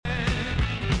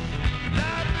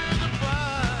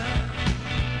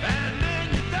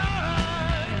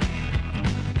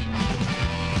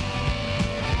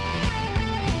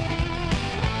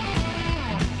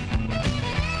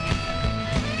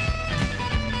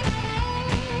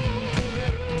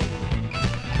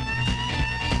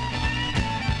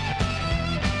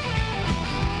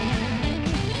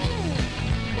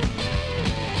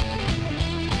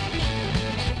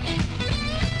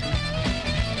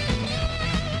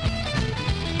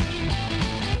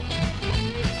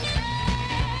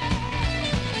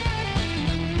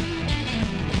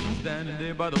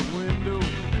by the window,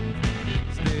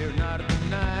 staring out at the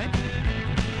night.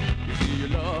 You see your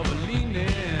lover leaning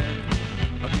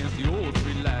against the old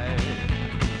street light.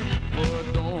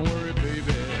 But don't worry,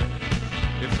 baby,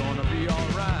 it's gonna be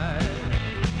alright.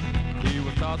 He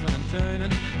was tossing and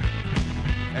turning,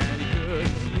 and he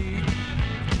couldn't sleep.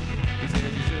 He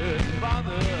said you shouldn't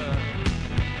bother,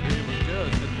 it was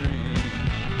just a dream.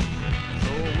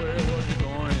 So where was he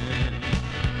going?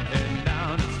 Heading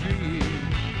down the street.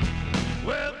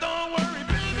 Well, don't worry,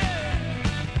 baby,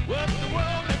 what the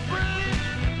world may bring.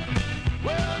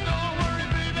 Well, don't worry,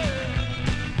 baby,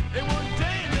 it won't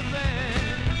change a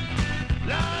thing.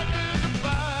 Life is a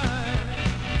fight,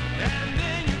 and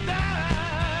then you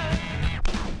die.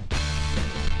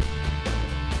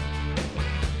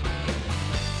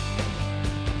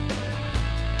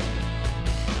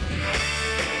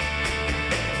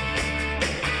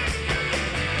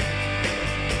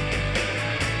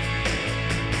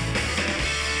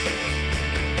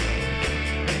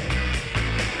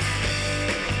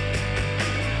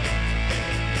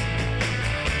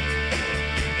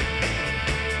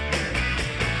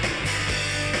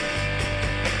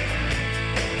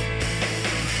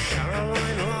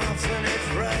 Caroline laughs and it's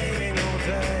raining all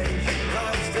day. She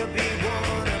loves to be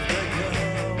one of the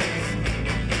girls.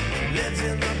 Lives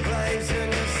in the place in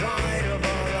the side of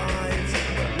our lives,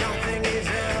 but nothing is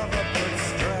ever put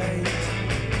straight.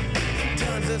 She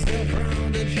turns us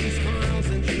around and she smiles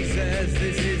and she says,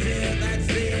 this is it, that's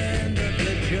the end of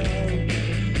the joke.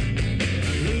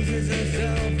 Loses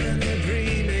herself in the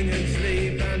dreaming and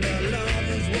sleep, and her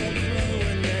lovers walk through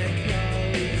in their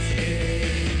clothes.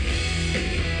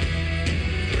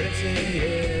 Pretty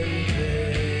in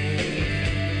pink,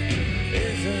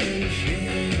 isn't she?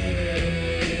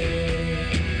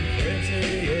 Pretty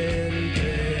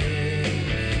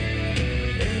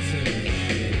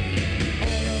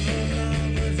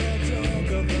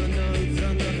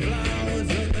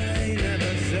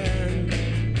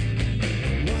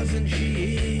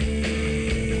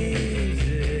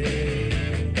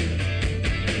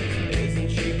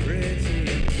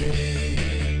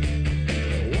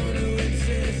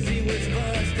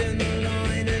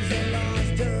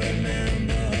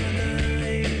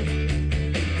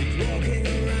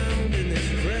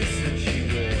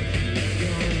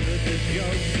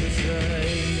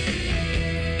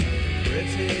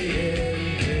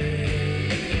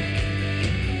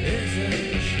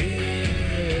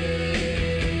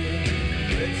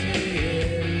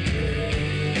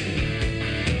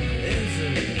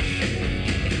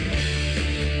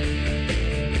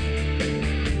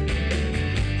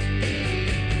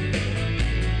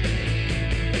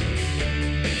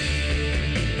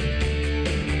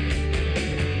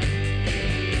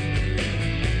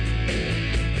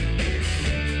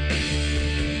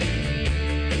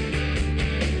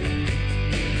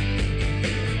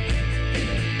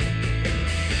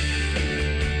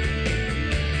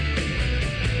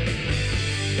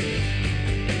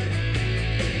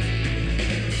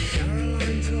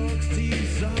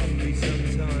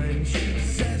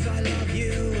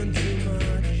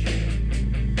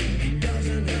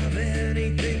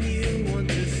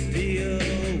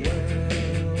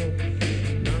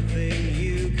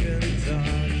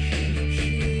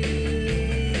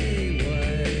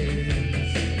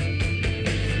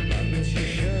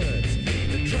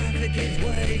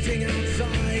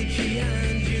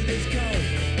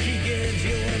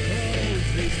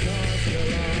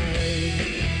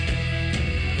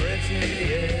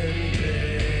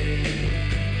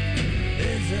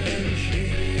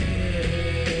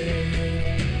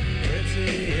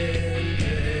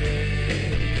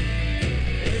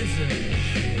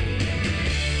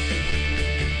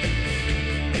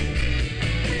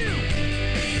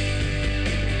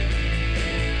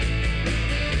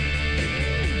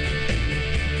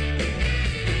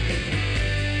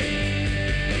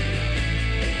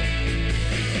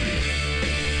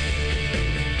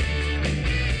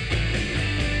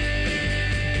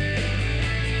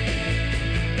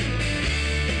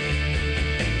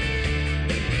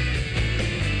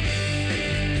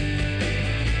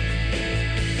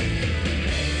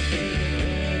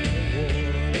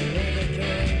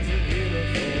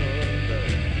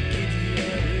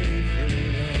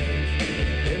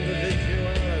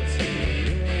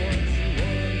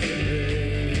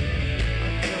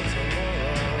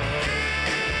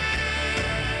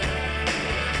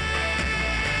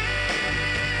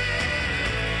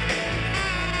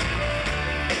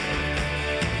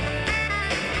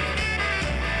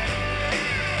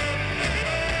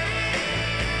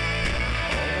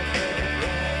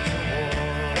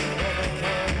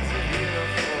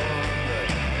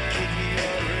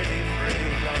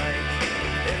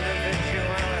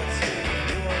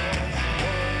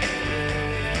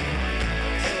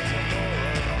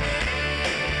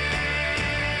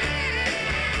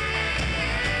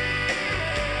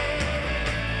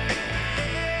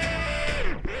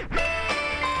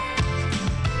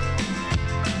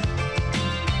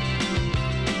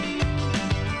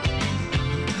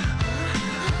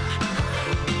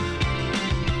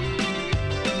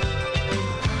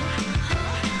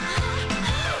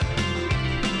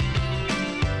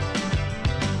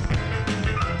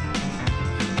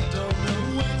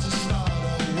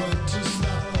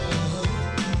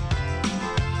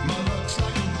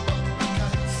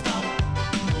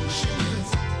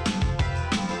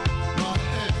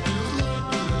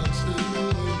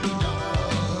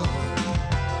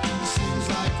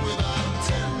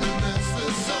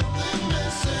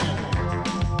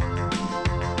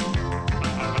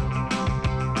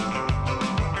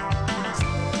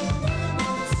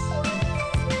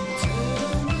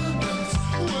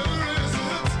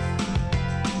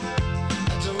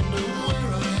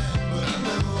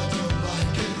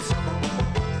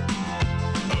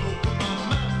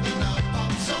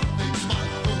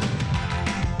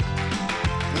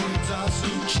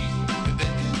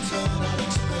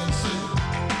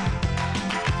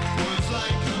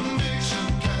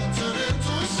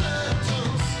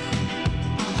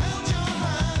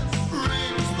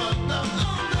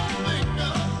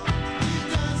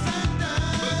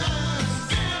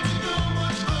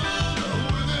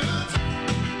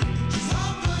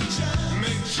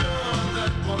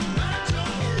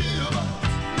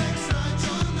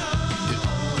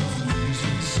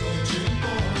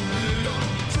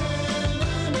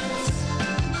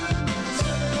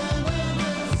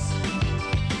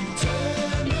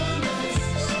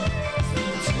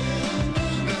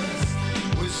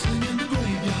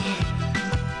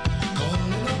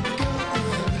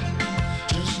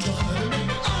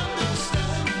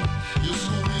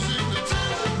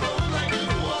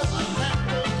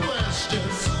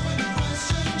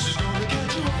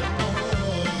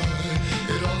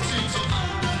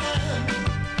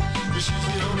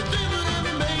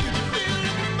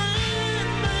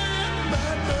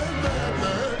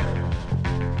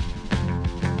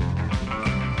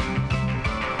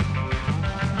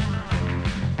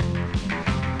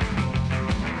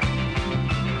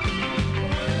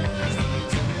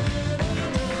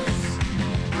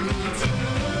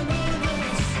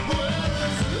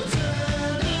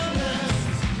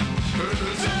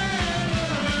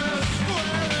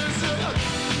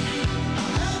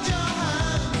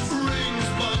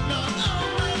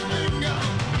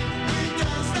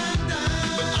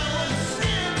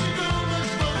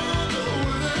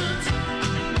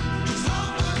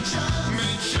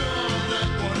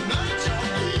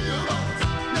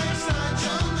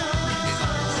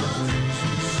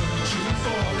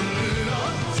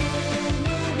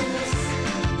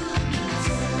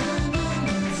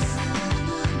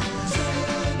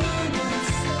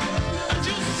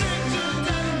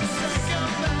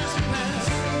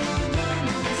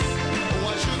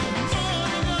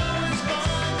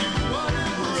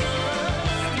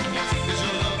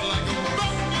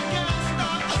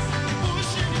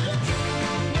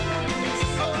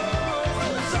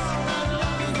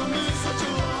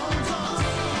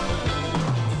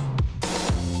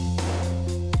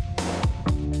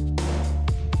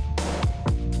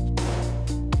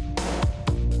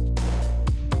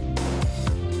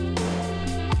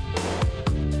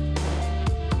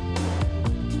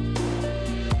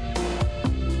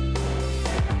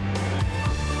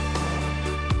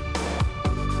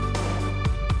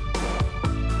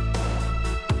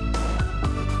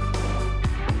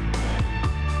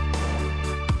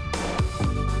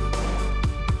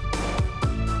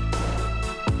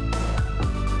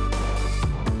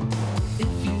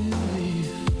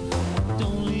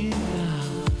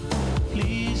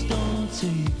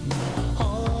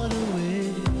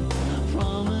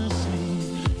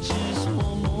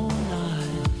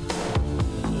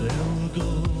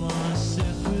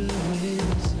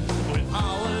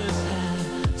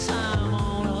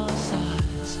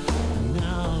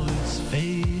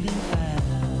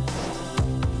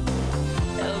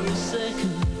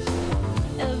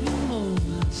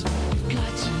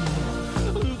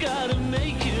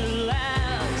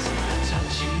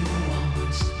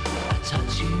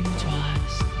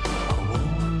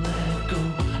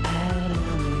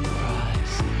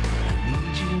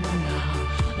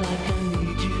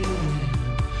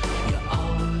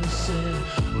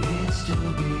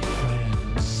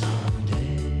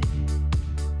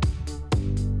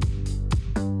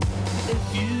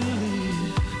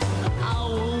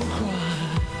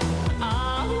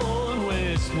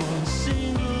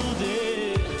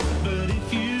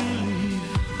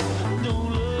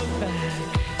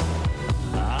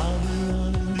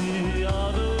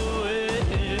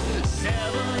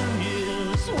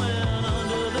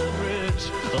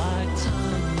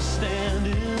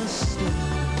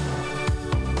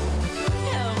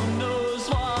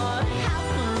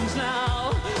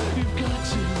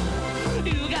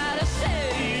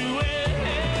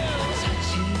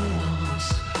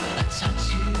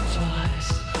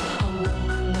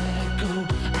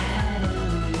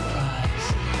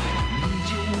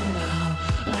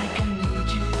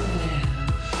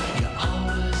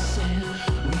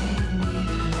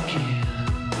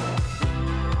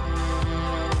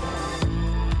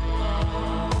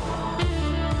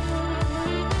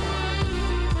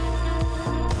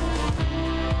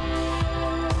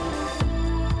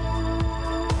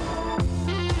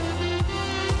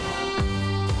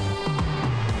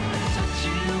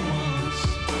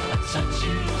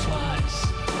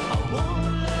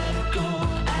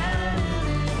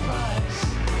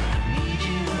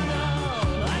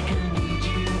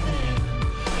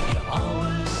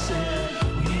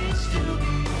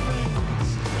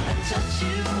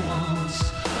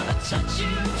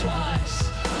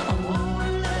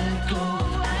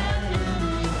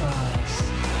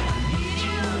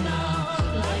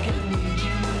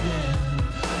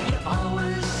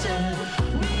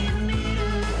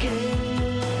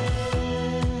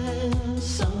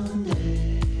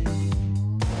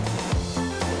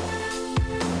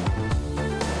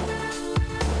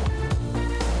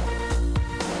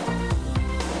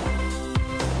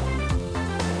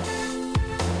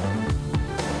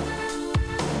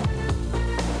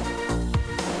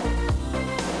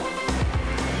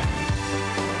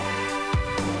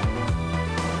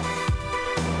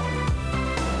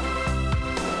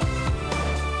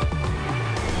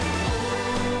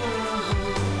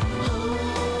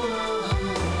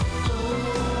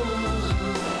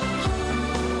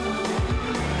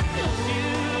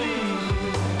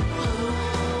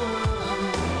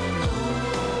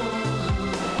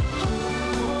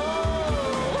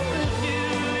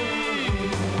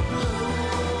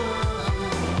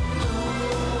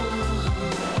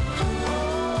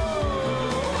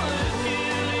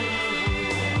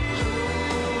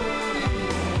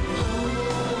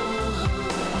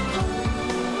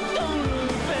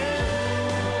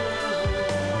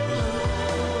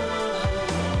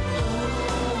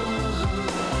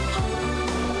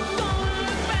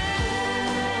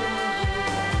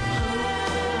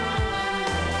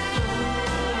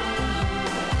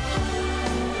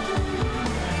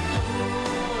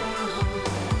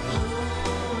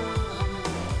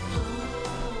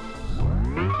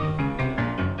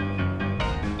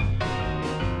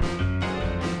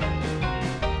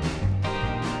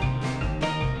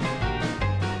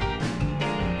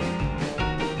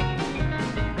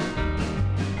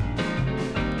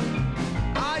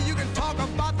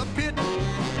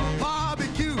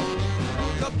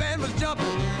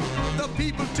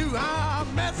people to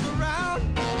mess around.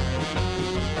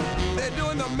 They're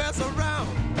doing the mess around.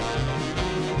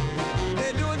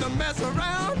 They're doing the mess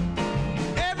around.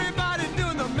 Everybody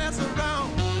doing the mess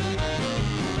around.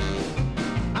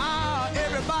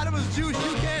 Everybody was juice.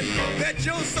 You can bet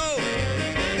your soul.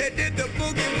 They did the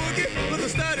boogie woogie with a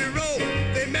steady roll.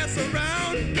 They mess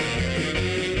around.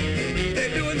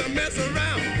 They're doing the mess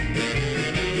around.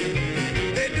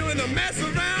 They're doing the mess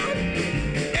around.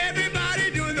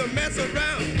 Everybody doing the mess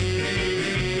around.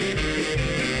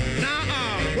 Now,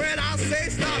 when I say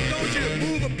stop, don't you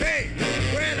move a peg.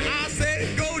 When I say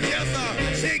go,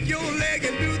 just shake your leg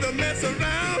and do the mess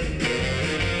around.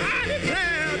 I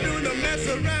declare doing the mess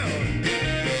around.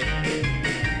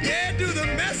 Yeah, do the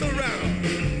mess around.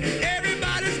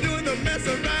 Everybody's doing the mess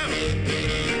around.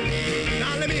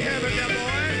 Now let me have it, there, boy.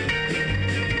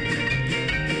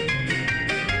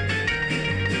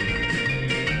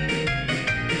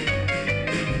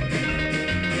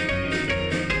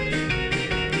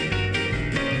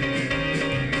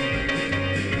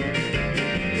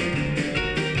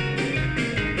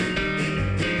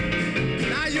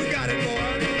 Now you got it, boy.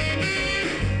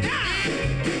 Yeah.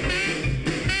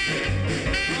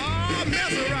 Oh,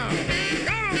 mess around.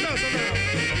 Go on, mess around.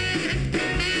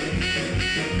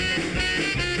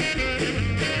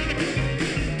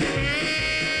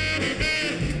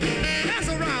 Mess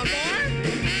around, boy.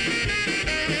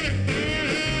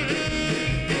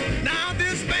 Now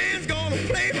this band's gonna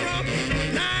play from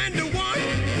 9 to 1.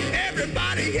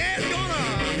 Everybody here's gonna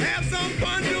have some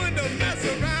fun doing the mess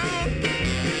around.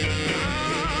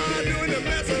 Doing the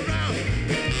mess around.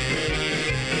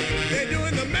 They're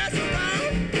doing the mess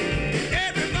around.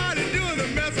 Everybody doing the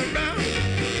mess around.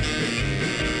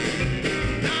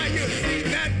 Now you see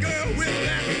that girl with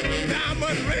that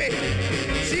diamond ring.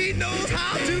 She knows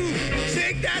how to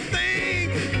shake that thing,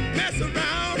 mess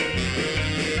around.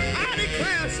 I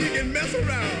declare she can mess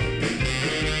around.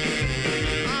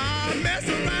 Mess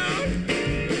around.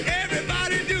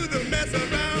 Everybody do the mess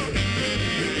around.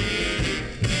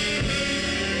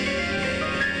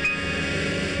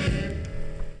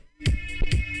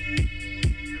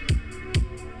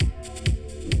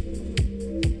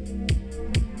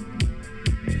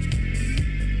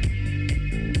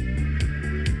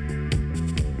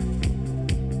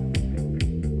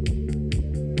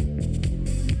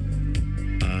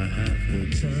 I have no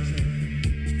time,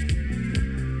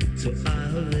 so I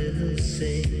will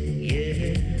sing,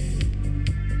 yeah.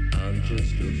 I'm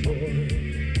just a boy,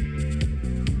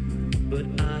 but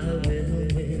I will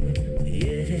win,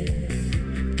 yeah.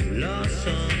 Lost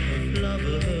song of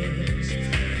lovers,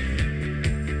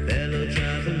 fellow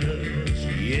travelers,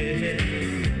 yeah.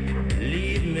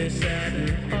 Leave me sad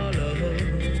and hollow,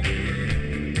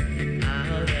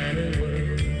 out at the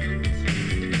world.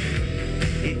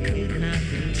 It could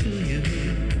happen to you,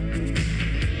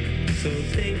 so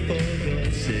think for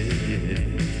yourself.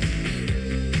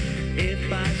 If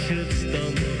I should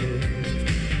stumble,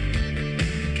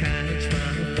 catch my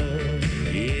fall,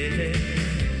 yeah.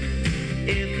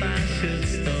 If I should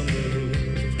stumble,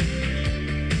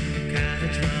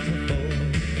 catch my fall,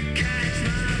 catch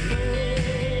my fall.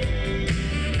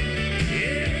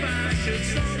 If I should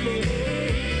stumble,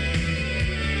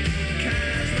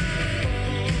 catch my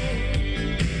fall.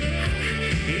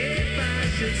 If I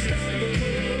should stumble,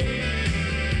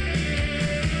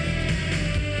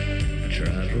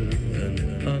 travel and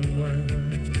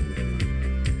unwind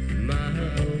my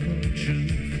own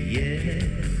truth, yeah.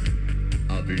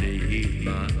 I've laid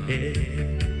my head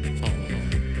on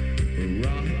a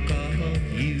rock of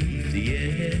youth,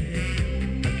 yeah.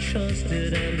 I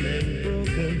trusted and then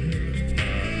broken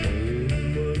my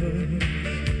own word,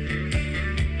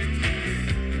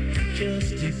 just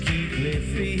to keep me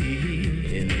free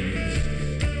in this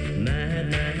mad,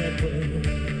 mad world.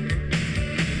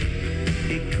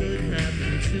 It could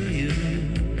happen to you,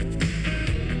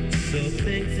 so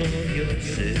think for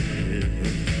yourself.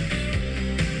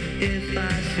 If I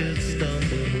should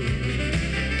stumble,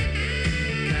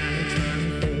 catch my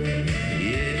fall,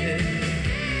 yeah.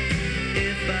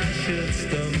 If I should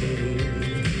stumble,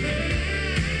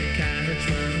 catch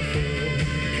my fall,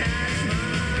 catch my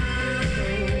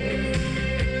fall.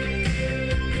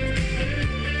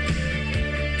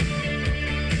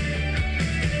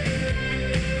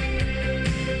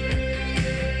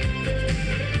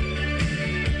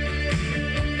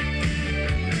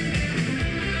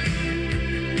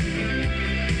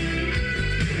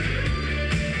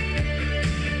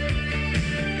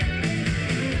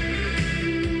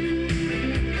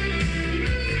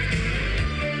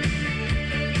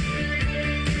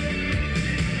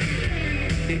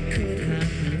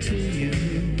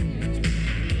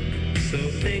 So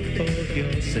think for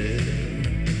yourself.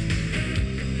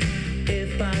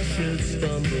 If I should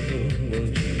stumble,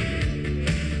 won't you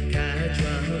catch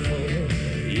my fall?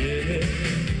 Yeah.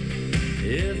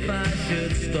 If I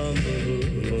should stumble,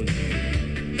 won't you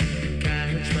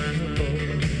catch my fall?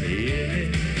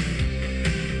 Yeah.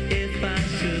 If I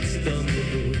should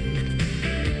stumble,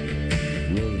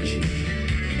 won't you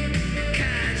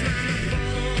catch my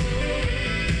fall?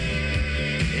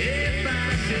 If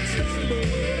I should stumble,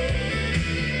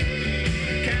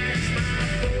 catch my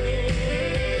fall.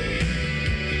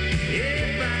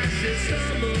 If I should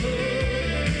stumble,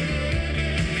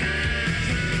 catch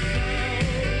my fall.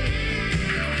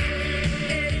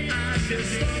 If I should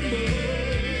stumble,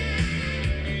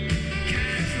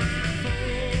 catch my fall.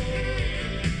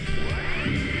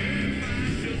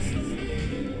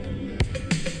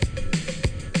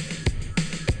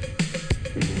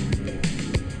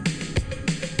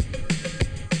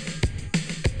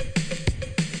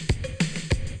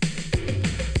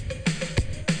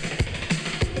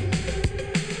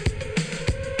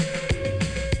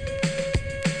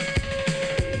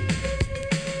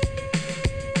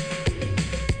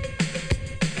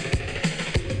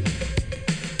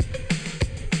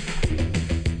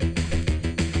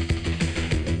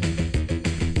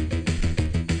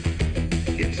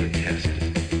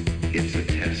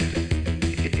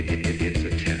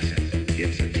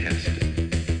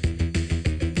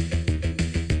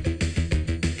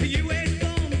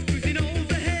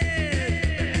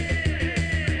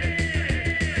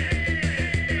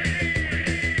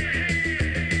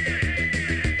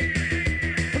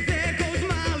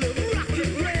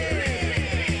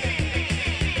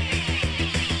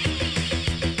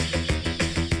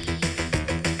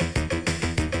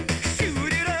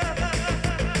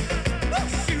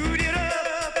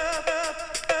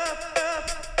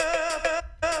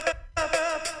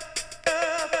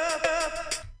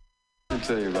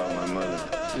 Tell you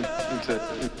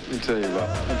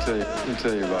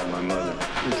about my mother.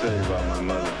 Let me tell you about my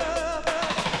mother.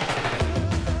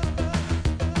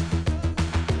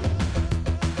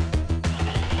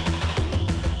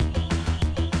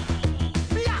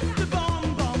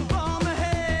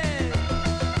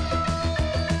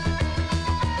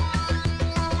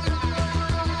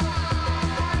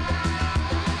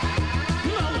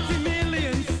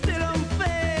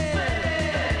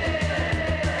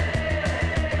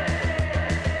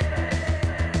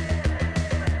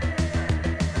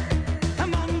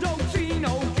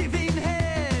 Give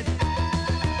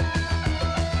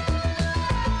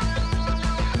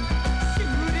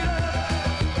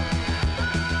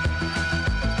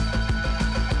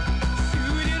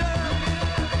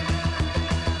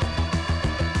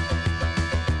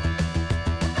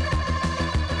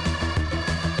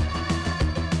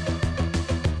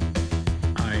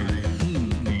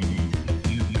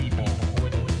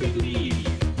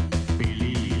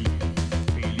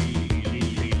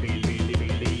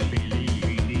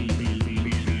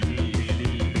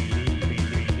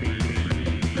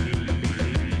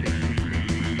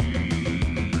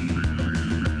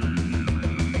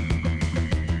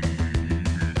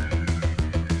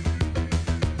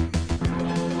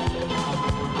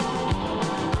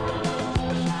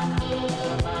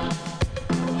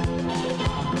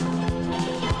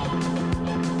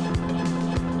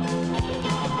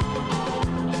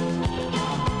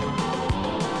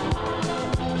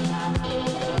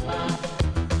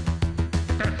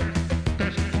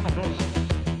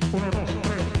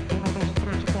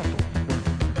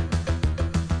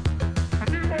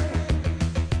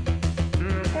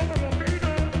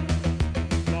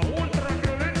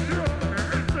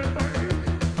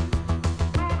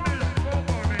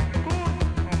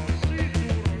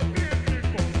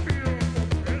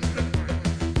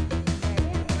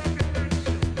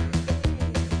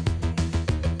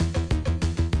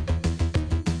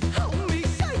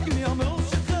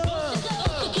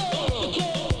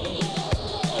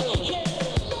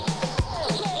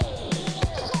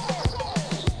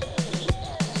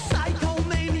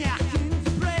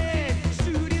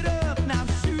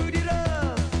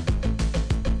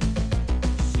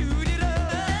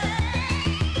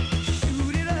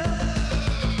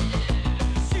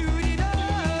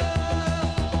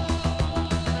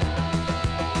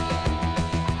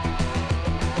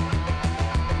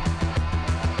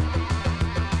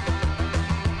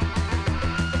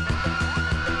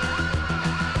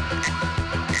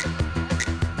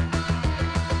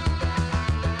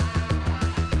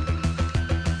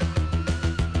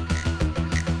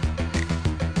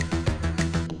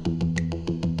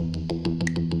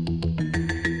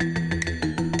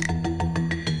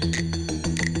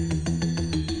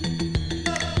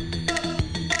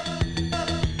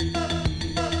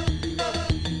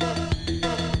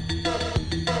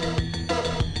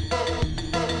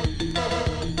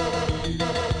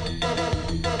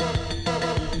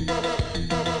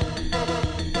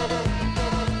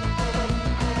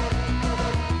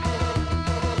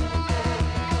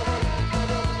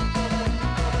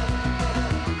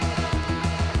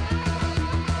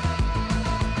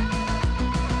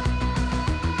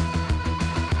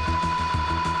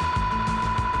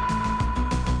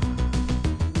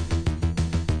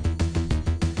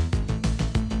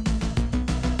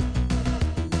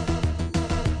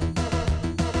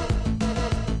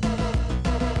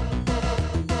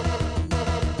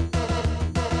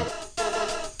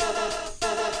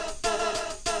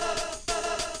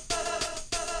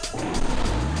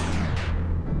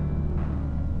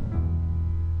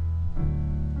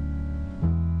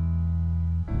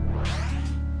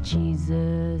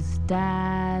others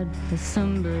died for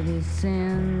somebody's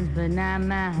sins, but not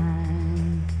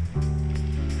mine.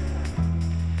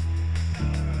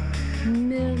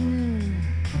 Milton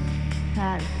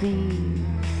had thieves,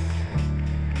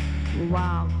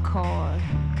 wild cord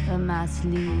in my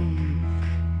sleeve,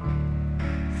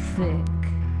 thick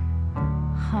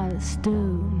heart of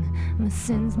stone. My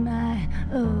sins my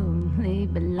own, they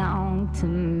belong to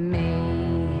me.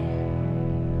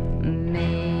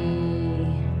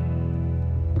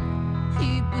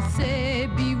 People say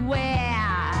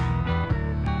beware,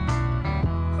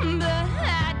 but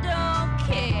I don't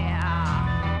care.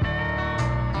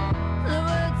 The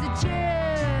words are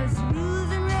just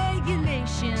rules and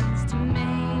regulations to me.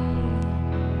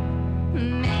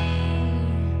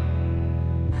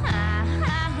 I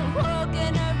walk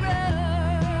in a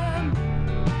room,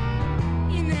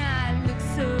 you know I look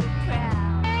so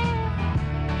proud.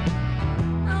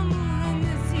 I'm moving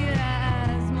this here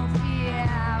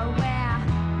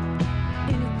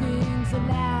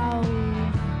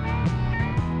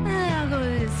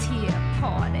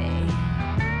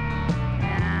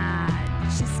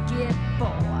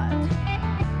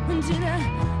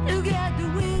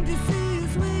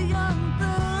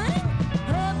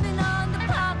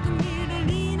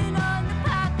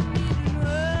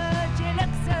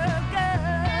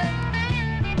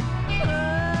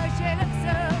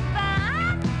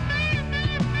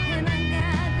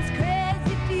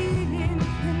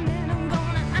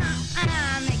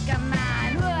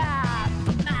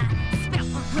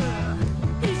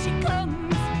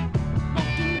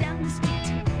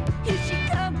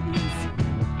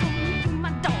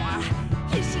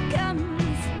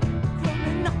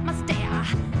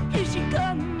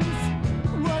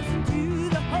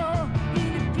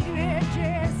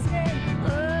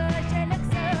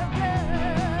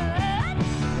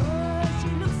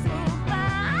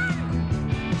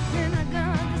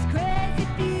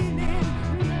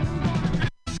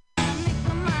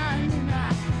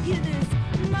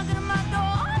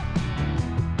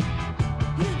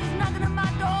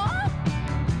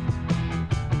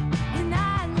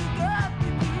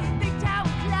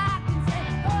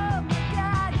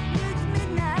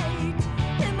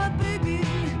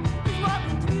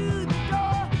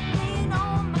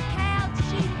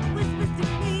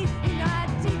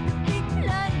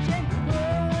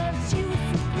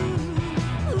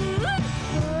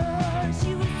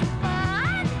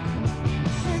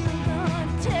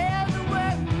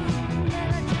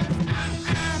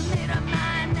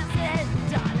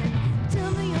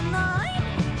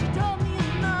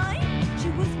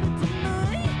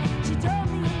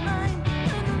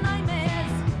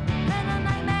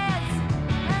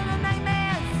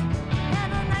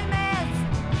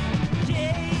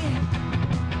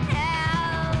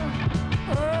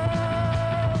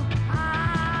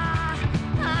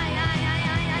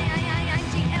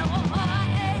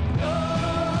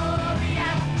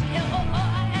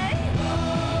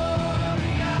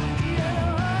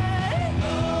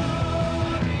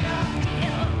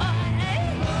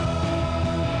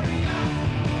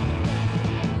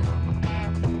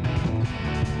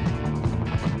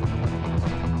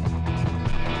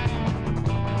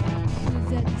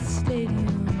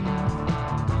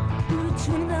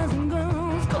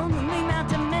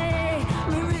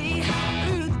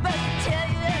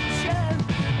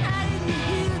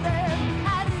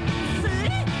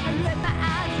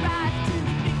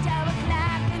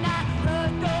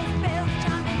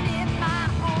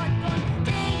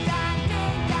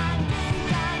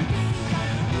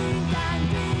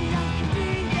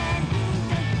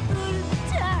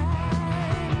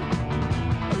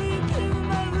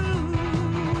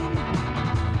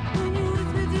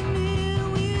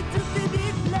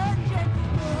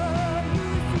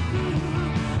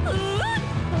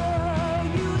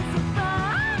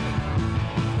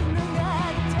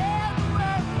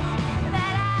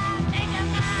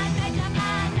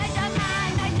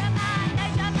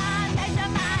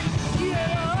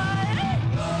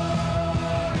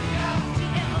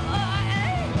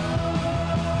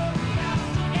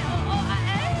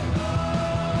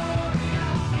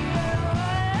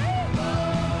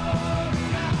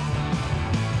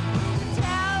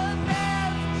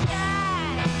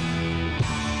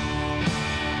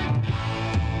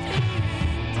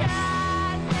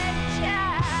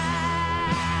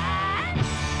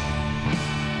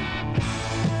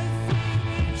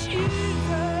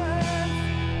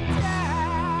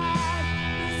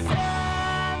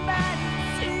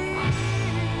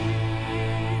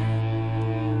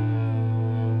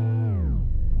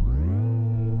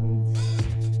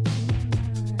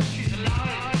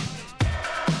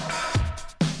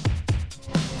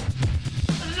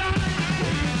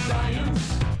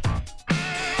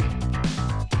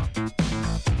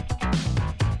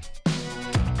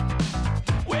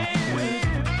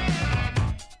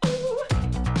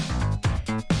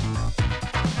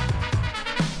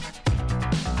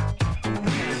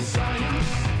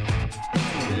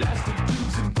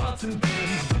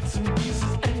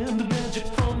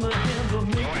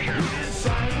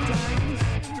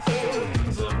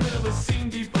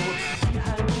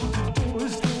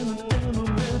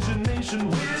education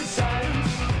with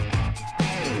science.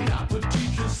 Not what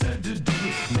teachers said to do,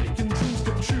 making dreams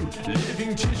come true,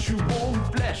 living tissue, warm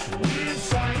flesh with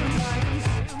science.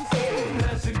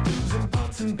 Plastic tubes and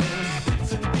pots and pans,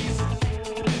 bits and pieces,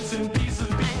 bits and pieces,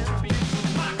 bits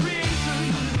of my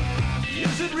creation.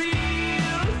 Is it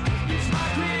real? It's my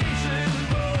creation.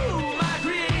 Oh, my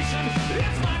creation.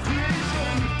 It's my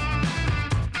creation.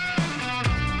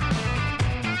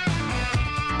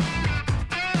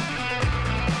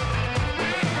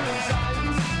 With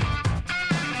science.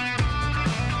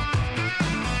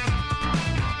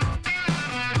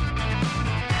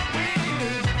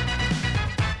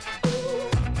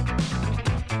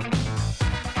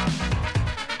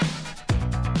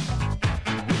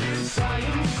 With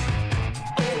science,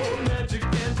 oh, magic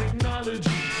and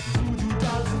technology, voodoo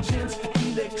dolls and chants,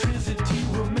 electricity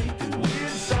will make it.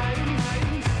 With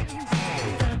science,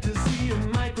 fantasy and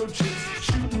microchips,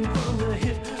 shooting from the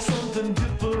hip, something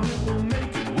different will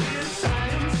make it. With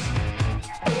science,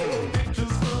 oh,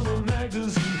 pictures from a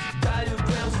magazine,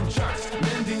 diagrams and charts,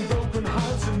 mending broken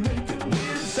hearts and make it.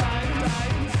 With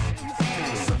science,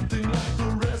 something like a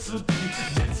recipe,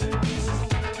 bits and pieces,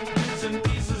 bits and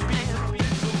pieces,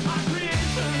 bits of my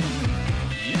creation.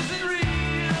 Is it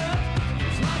real?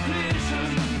 It's my creation.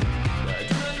 I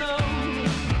do not know.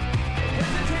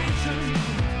 Hesitation,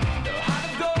 the heart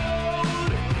of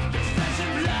gold, it's flesh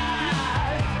and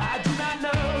blood. I do not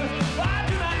know. I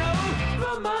do not know.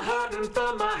 From my heart and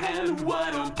from my hand, why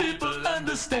don't people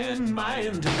understand my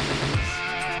intentions?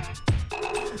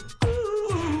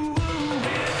 Ooh,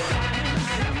 with science,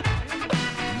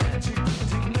 magic and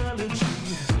technology.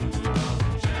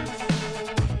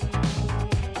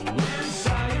 With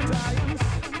science,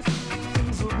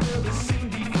 things we've never seen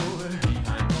before.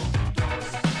 Behind open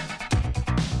doors.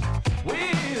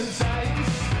 With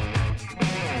science,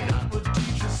 not what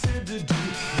teachers said to do.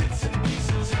 Bits and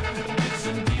pieces, bits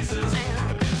and pieces,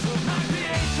 bits of my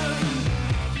creation.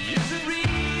 Is it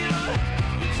real?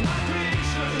 It's my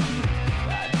creation.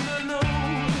 I do not know.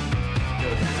 No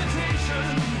hesitation,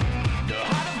 no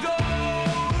heart of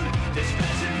gold, it's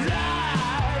flesh and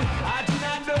blood. I do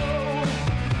not know.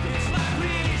 It's my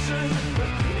creation.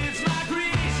 It's my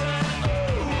creation. Oh,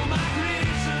 my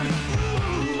creation.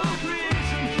 Ooh, my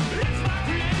creation. It's my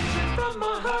creation from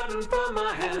my heart and from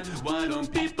my hand. Why don't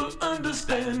people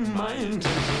understand my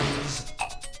intentions?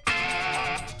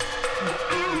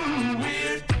 Ooh,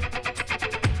 weird.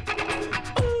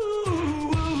 Ooh,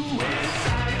 with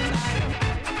science.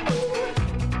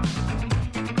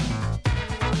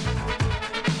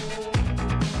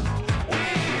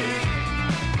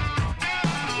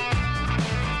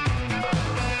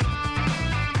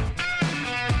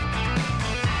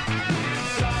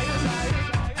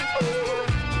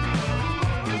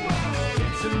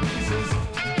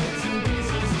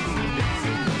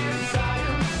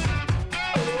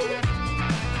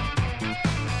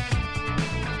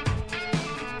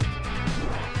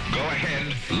 Go ahead,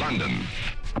 London.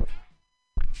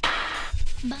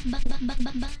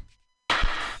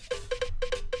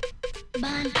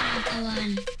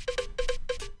 Bantawan.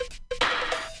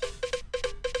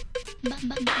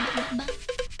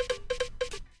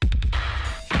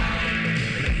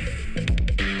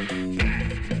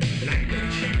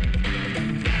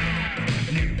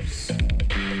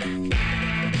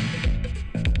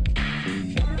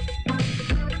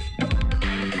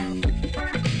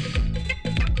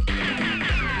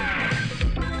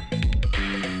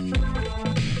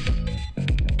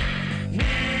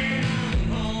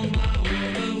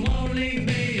 Won't leave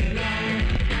me alone.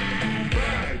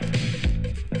 Bird.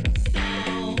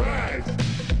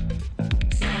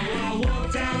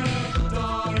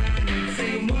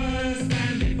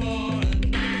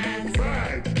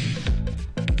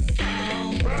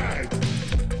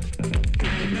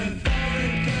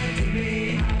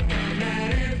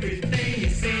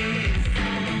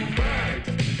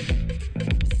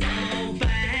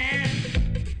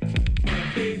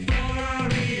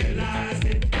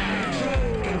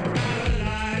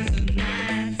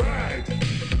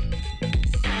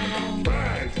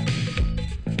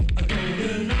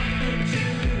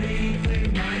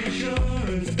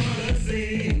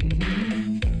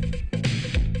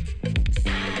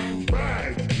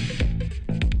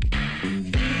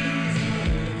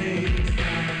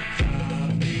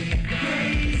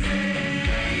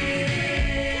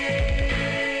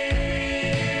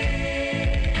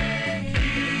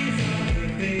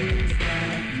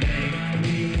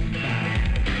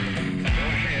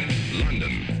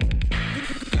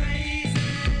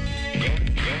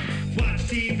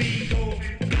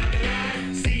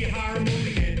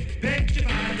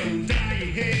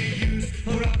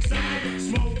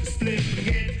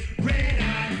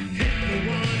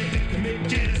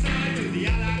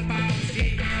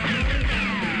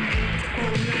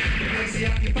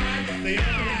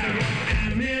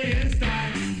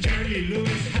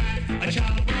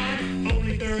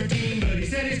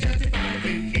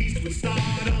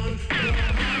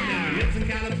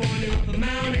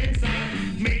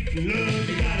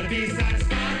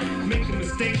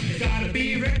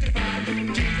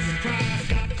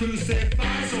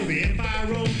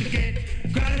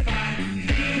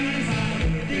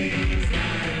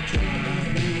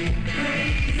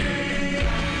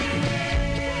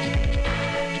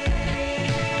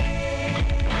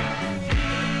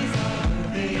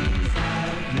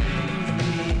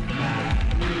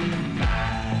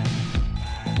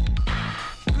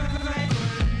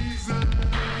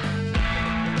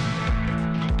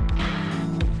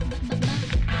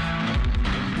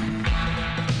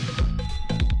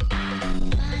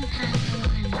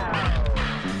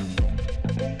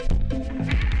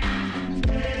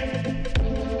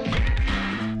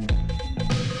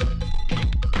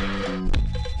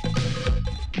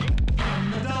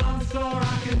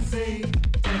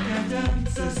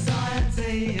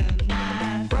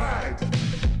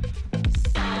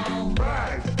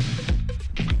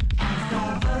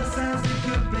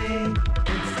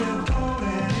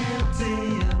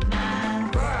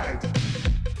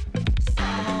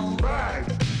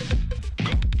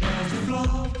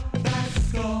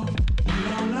 sure you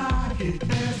don't like it,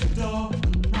 there's the door.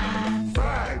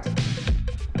 Fact.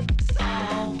 So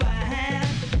bad.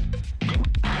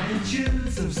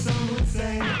 Attitudes of some would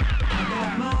say, I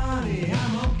got money,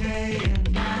 I'm okay,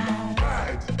 and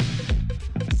fact.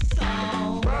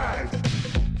 So fact.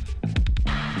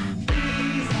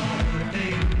 These are the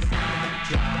things that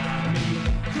drive me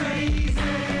crazy.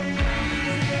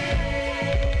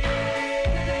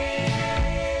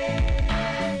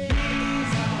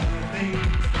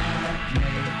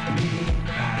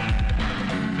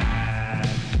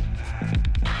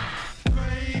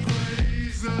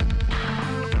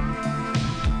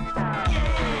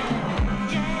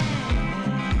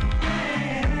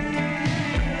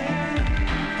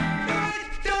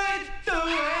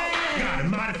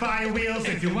 Wheels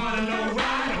if you wanna know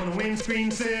ride on the windscreen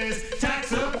says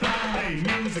tax apply,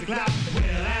 music loud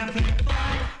will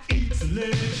amplify each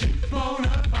solution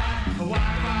bonafide. A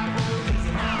Wi-Fi voltage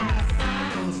around the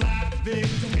side on the slide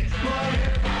victim get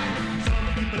modified. Some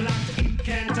people like to eat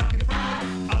Kentucky fried,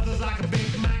 others like a Big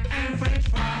Mac and French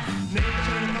fries.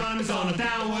 Nature and economy's on a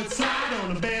downward slide,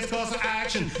 on the best course of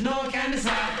action no one can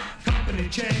decide. Company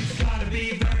checks gotta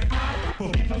be very high, poor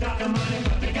people got the money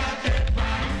but they got their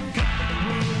pride.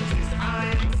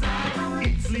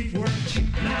 Sleep, work,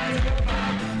 cheap, 9 to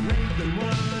 5. Reagan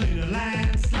won in a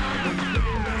landslide. The wind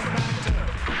goes back to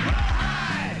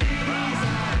high. These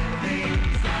are the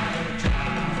things that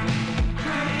drive me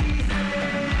crazy.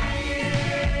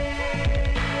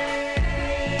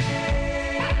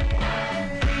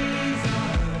 These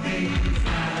are the things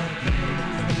that make me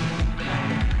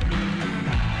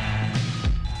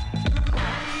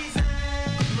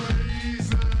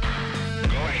crazy.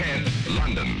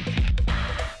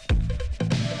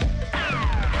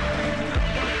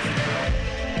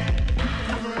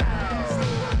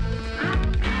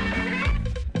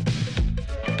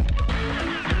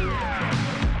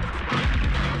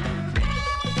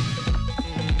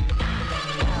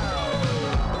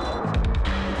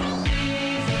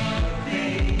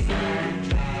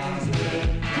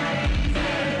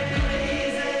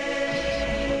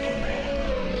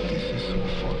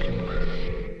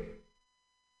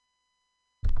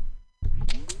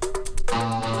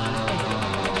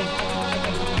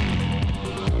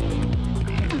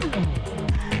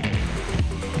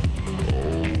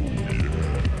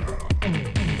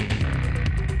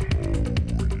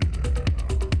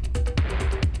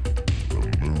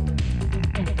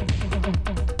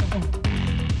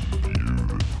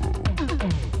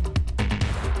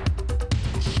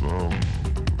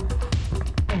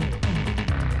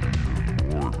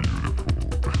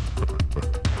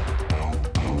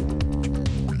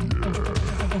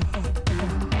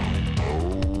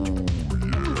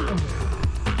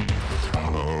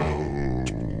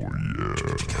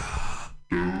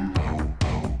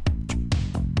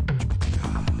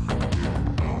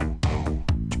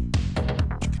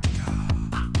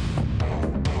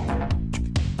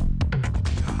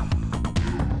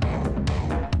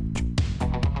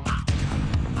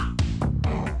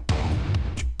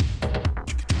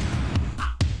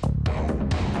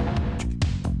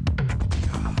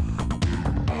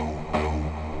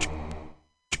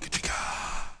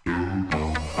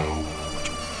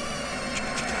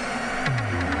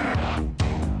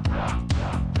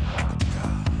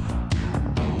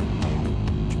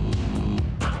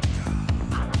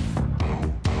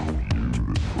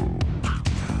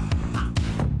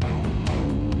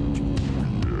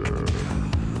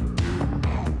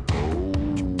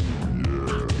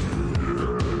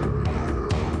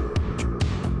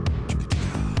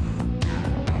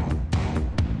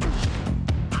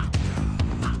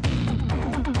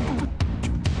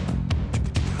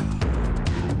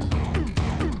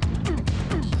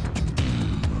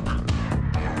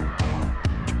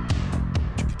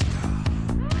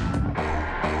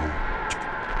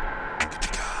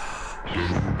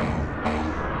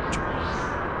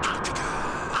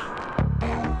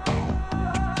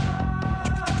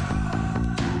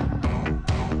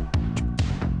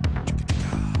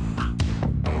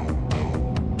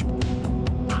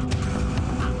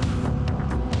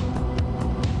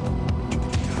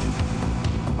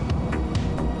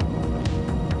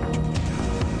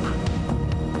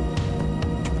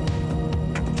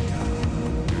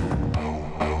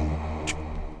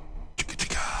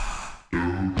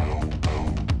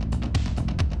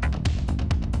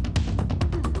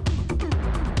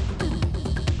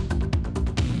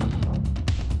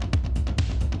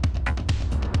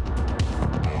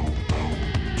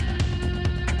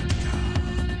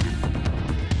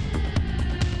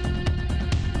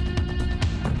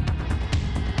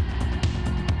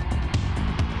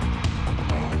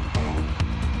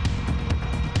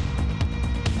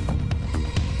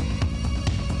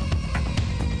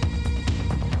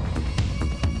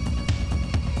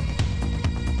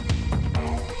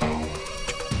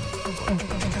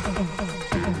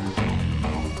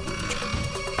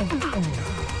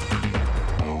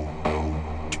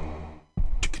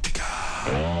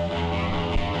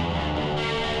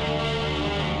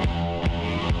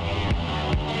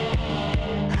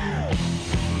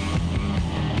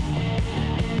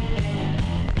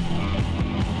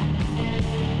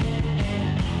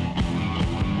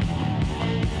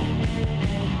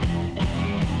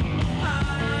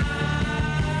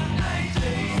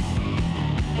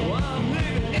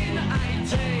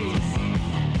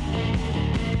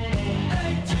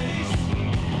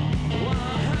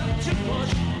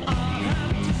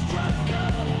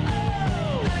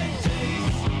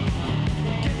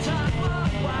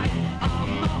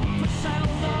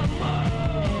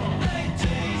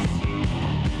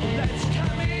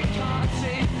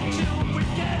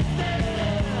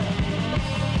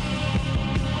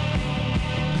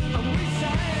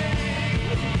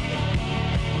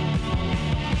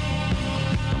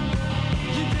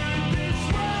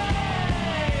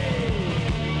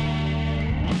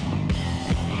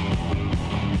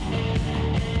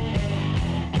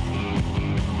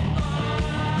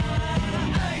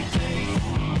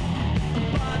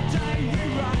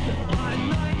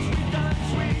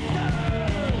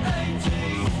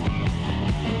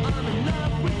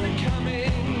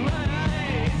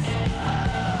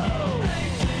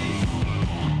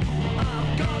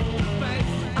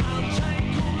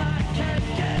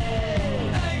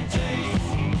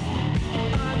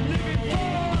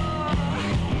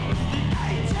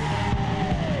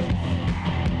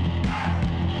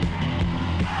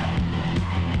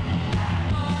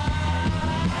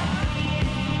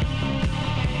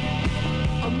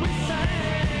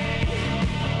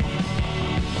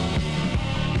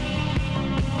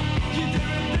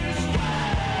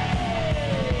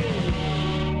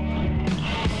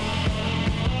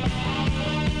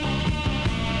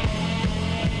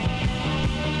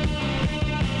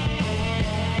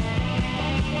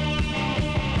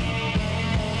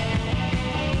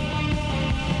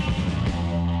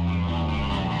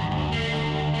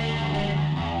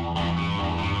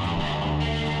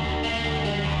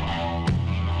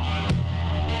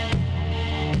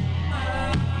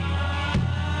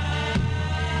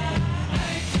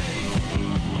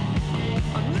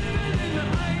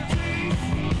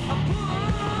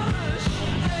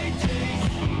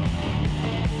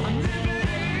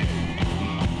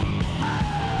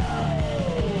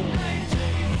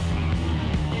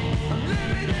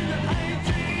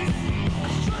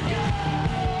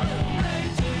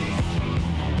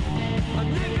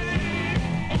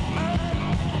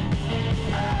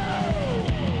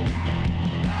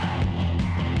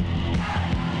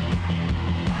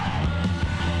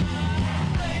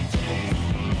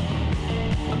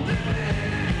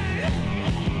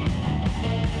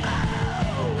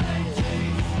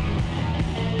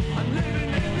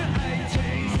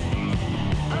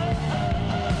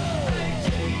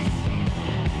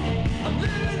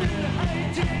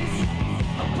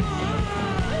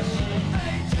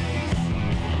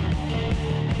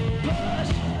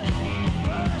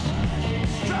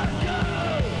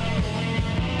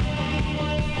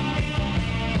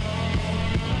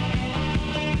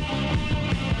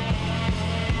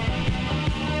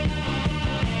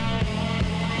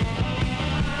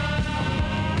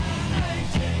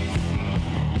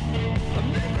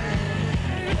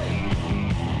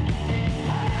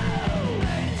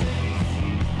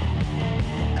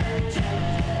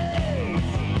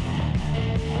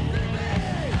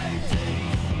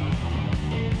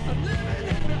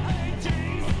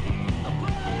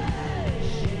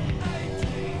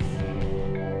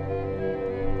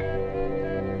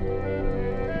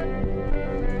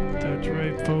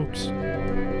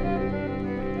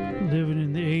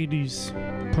 Please,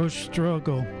 push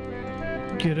struggle.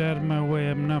 Get out of my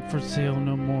way, I'm not for sale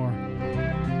no more.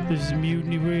 This is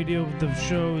Mutiny Radio. The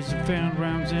show is found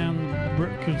around town.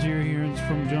 Records you're hearing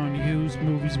from John Hughes.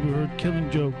 Movies we heard: Killing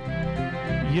Joke,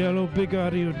 Yellow, Big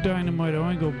Audio, Dynamite,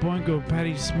 Oingo Boingo,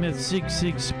 Patti Smith, Sig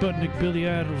Sig, Sputnik, Billy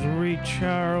Idols, Ray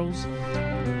Charles,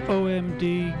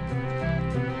 OMD,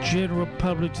 General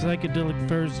Public, Psychedelic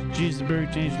Furs, Jesus Berry,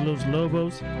 James Los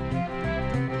Lobos,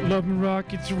 Love and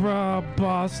Rockets, Rob,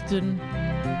 Boston,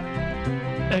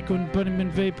 Echo and Bunnyman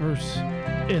Vapors,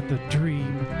 and the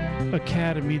Dream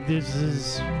Academy. This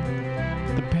is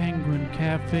the Penguin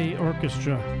Cafe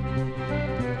Orchestra.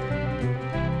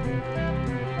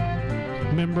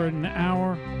 Remember, in an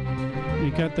hour, we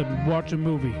got to watch a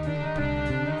movie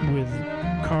with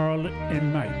Carl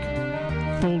and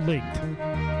Mike, full length,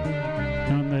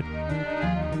 on that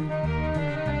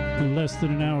less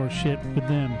than an hour shit with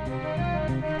them.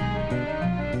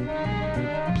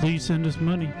 Please send us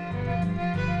money.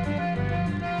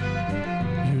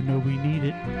 You know we need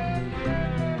it.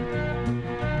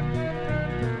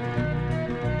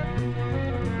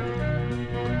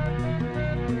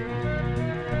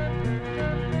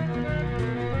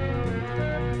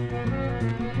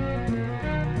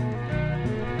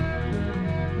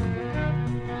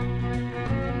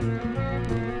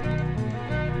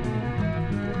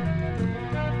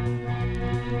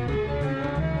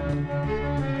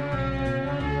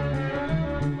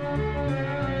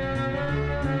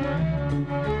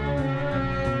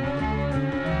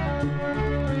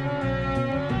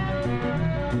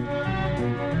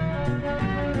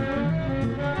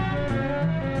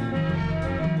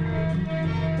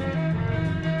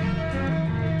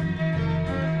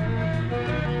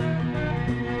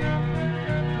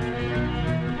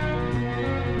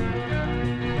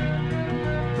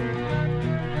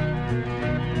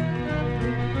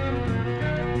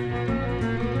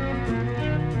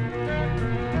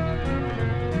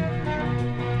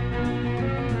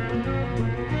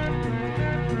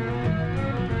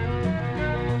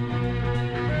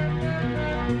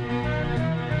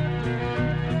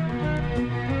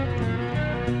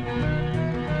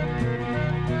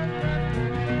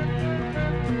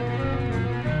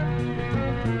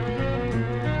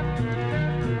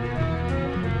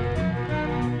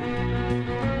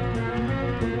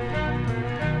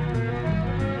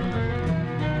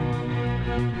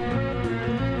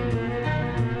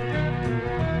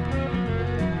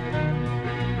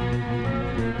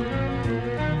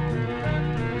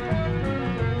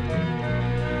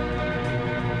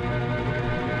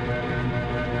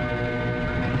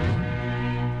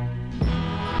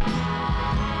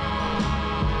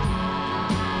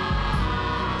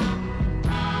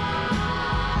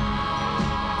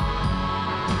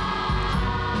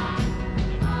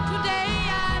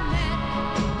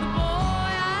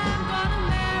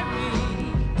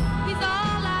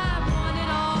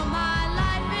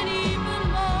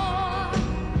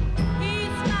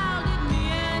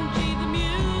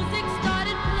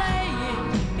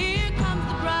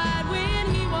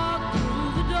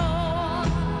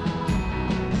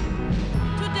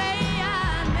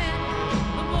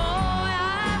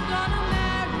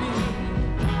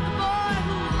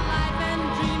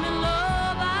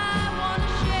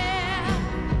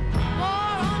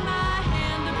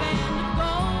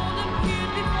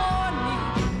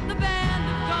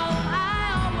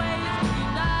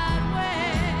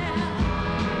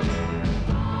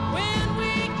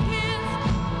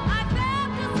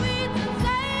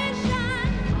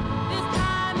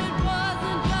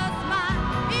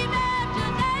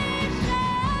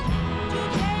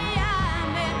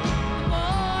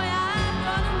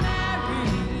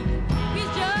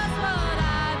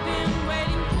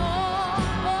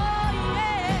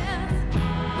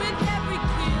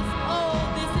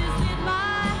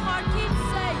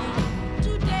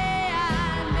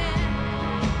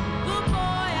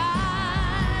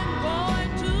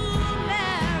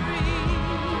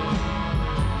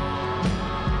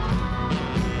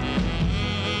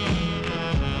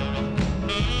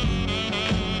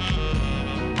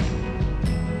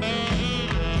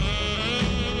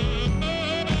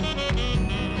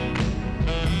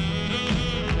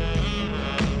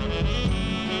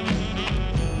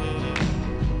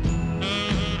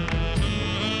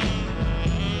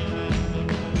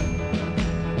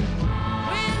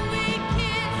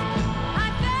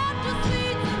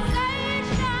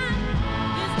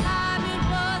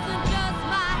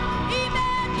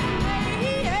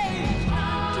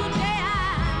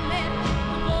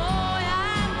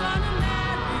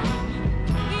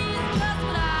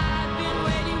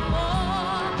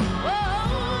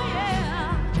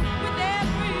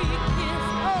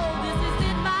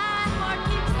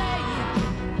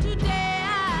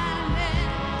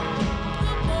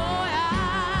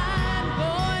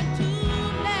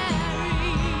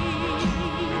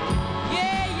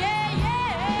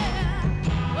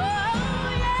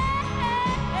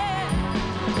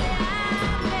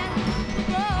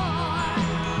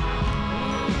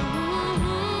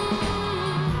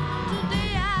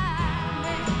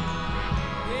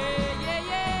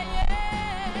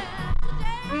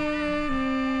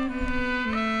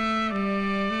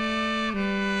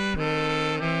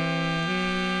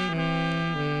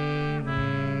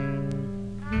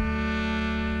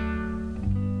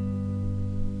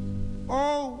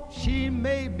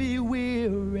 may be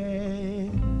weary.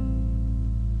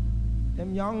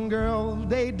 Them young girls,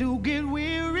 they do get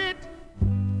wearied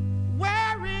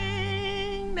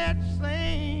wearing that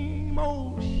same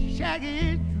old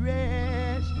shaggy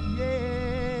dress.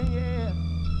 Yeah, yeah.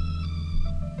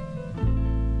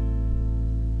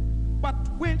 But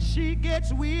when she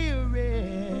gets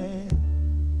weary,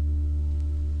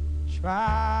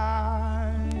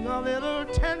 try a little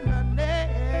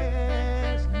tenderness.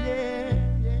 Yeah,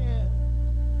 yeah.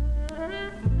 Oh,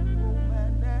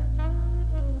 man,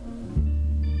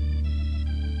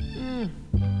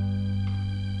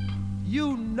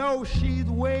 you know she's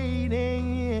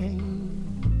waiting,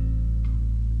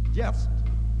 just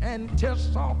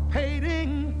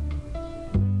anticipating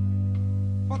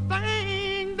for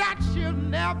things that she'll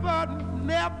never,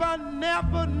 never,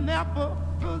 never, never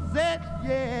possess.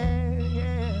 Yeah,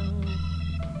 yeah.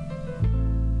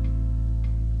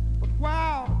 But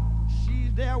while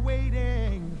she's there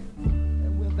waiting,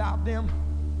 and without them,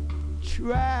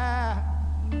 try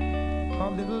a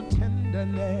little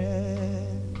tenderness.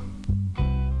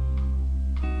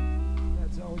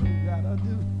 That's all you gotta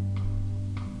do.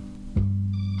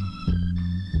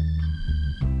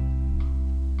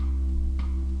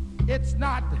 It's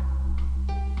not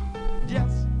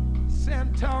just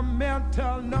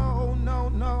sentimental, no, no,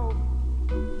 no.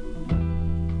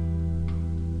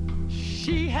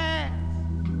 She has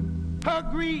her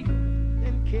grief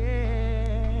and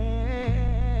care,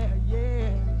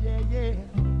 yeah, yeah, yeah.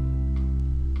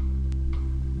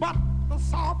 But the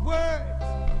soft words,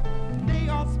 they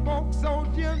are spoke so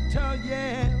gentle,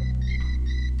 yeah.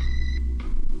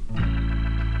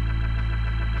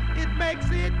 It makes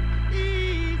it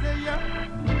easier